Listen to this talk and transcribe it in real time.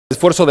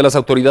esfuerzo de las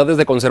autoridades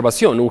de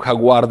conservación, un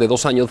jaguar de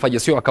 2 años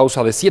falleció a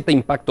causa de 7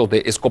 impactos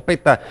de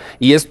escopeta,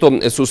 y esto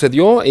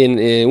sucedió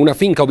en una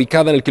finca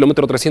ubicada en el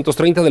kilómetro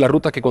 330 de la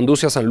ruta que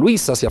conduce a San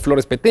Luis hacia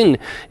Flores Petén.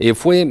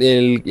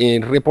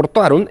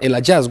 Reportaron el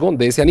hallazgo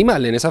de ese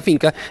animal en esa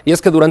finca, y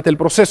es que durante el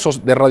proceso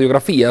de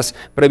radiografías,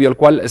 previo al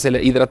cual se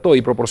le hidrató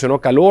y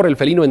proporcionó calor, el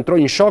felino entró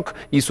en shock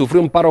y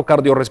sufrió un paro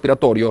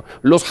cardiorrespiratorio.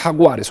 Los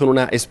jaguares son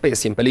una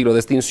especie en peligro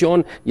de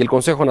extinción y el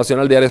Consejo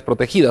Nacional de Áreas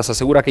Protegidas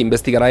asegura que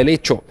investigará el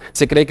hecho.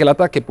 Se cree que el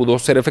ataque pudo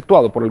ser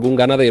efectuado por algún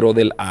ganadero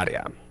del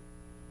área.